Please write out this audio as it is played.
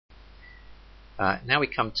Now we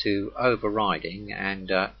come to overriding, and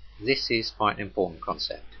this is quite an important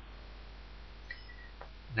concept.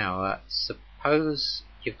 Now, suppose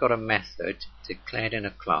you've got a method declared in a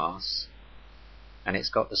class, and it's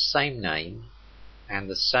got the same name and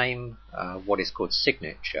the same what is called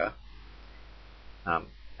signature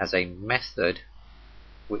as a method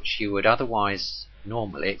which you would otherwise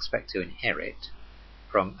normally expect to inherit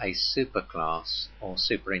from a superclass or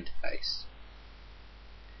superinterface.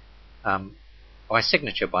 By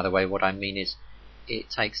signature, by the way, what I mean is it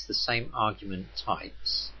takes the same argument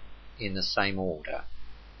types in the same order.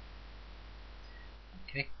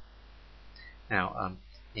 Okay. Now,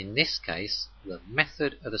 in this case, the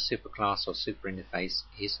method of the superclass or superinterface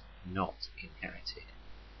is not inherited.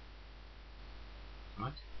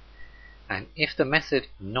 Right? And if the method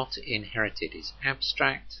not inherited is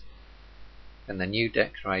abstract, then the new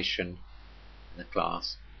declaration in the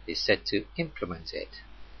class is said to implement it.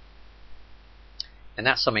 And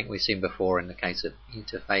that's something we've seen before in the case of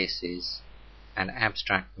interfaces and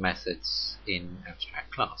abstract methods in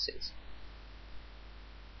abstract classes.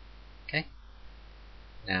 Okay?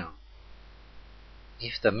 Now,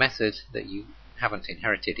 if the method that you haven't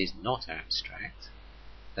inherited is not abstract,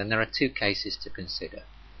 then there are two cases to consider.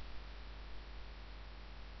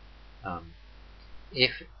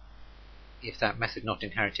 If that method not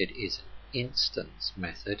inherited is an instance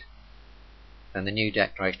method, then the new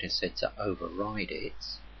declaration is said to override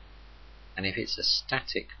it. And if it's a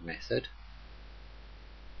static method,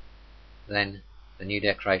 then the new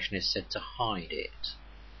declaration is said to hide it.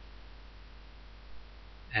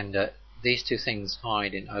 And these two things,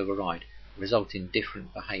 hide and override, result in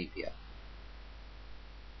different behavior.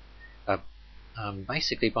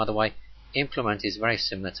 Basically, by the way, implement is very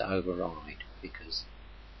similar to override, because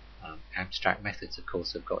abstract methods, of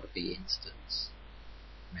course, have got to be instance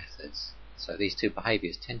methods. So these two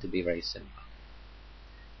behaviors tend to be very similar.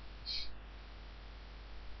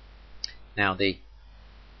 Now, the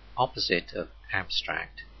opposite of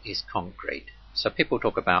abstract is concrete. So people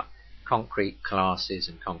talk about concrete classes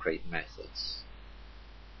and concrete methods.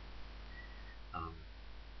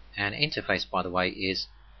 An interface, by the way, is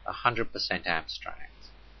 100% abstract.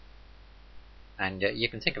 And you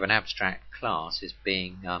can think of an abstract class as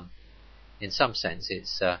being, in some sense,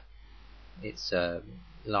 it's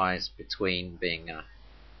lies between being a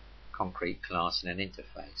concrete class and an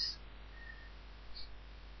interface.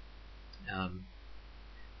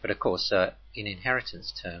 But of course, in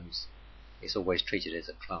inheritance terms, it's always treated as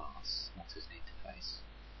a class, not as an interface.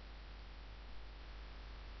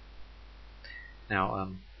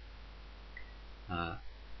 Now,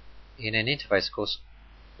 in an interface, of course,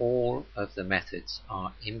 all of the methods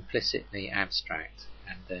are implicitly abstract,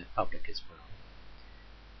 and they're public as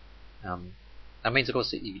well. That means, of course,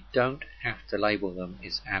 that you don't have to label them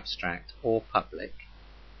as abstract or public,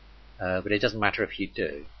 but it doesn't matter if you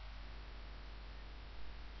do.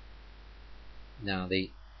 Now, the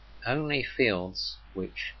only fields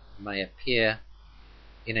which may appear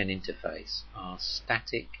in an interface are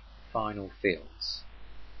static final fields.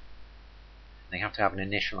 They have to have an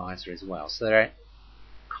initializer as well, so they're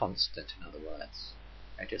constant, in other words.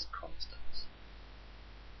 They're just constants.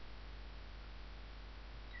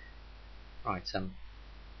 Right,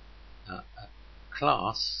 a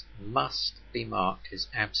class must be marked as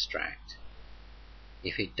abstract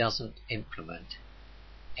if it doesn't implement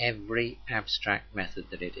every abstract method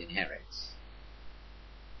that it inherits.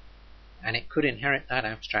 And it could inherit that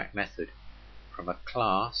abstract method from a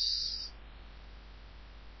class,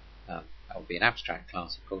 that would be an abstract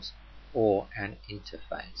class, of course, or an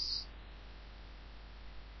interface.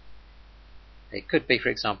 It could be, for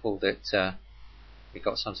example, that we've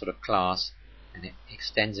got some sort of class and it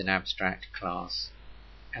extends an abstract class,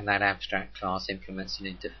 and that abstract class implements an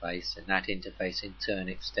interface, and that interface in turn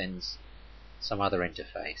extends some other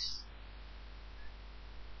interface.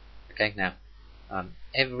 Okay, now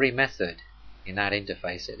every method in that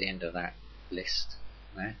interface at the end of that list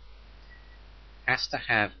there has to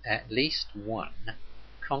have at least one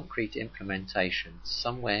concrete implementation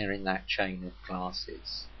somewhere in that chain of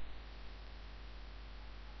classes.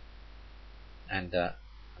 And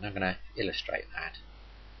I'm going to illustrate that.